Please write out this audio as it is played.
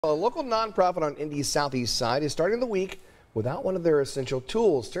A local nonprofit on Indy's southeast side is starting the week without one of their essential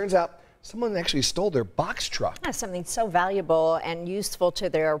tools. Turns out someone actually stole their box truck. Yeah, something so valuable and useful to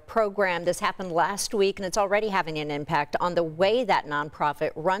their program. This happened last week, and it's already having an impact on the way that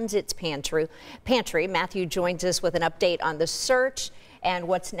nonprofit runs its pantry. Matthew joins us with an update on the search and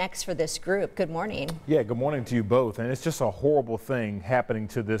what's next for this group. Good morning. Yeah, good morning to you both. And it's just a horrible thing happening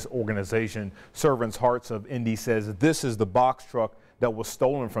to this organization. Servants Heart of Indy says this is the box truck that was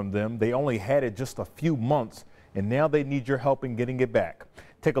stolen from them. They only had it just a few months, and now they need your help in getting it back.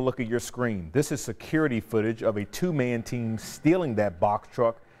 Take a look at your screen. This is security footage of a two-man team stealing that box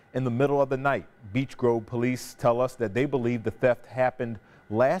truck in the middle of the night. Beech Grove police tell us that they believe the theft happened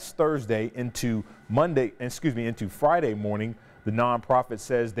last Thursday into Friday morning. The nonprofit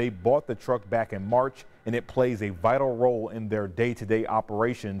says they bought the truck back in March, and it plays a vital role in their day-to-day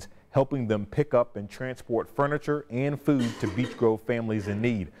operations, helping them pick up and transport furniture and food to Beech Grove families in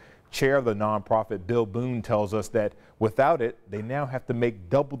need. Chair of the nonprofit, Bill Boone, tells us that without it, they now have to make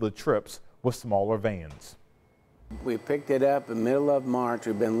double the trips with smaller vans. We picked it up in the middle of March.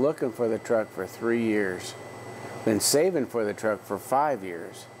 We've been looking for the truck for 3 years. Been saving for the truck for 5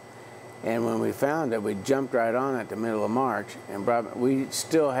 years. And when we found it, we jumped right on it the middle of March, and we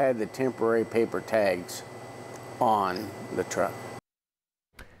still had the temporary paper tags on the truck.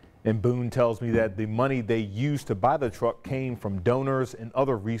 And Boone tells me that the money they used to buy the truck came from donors and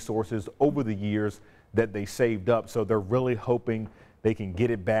other resources over the years that they saved up. So they're really hoping they can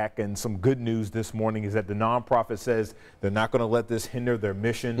get it back. And some good news this morning is that the nonprofit says they're not going to let this hinder their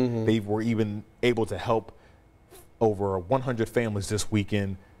mission. They were even able to help over 100 families this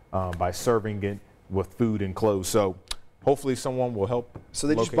weekend by serving it with food and clothes. So hopefully someone will help. So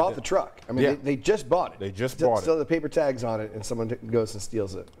they just bought the truck. I mean, yeah. they just bought it. They just bought it. Still the paper tags on it, and someone goes and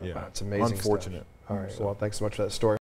steals it. Yeah. Wow, it's amazing. Unfortunate. Stuff. All right. Well, thanks so much for that story.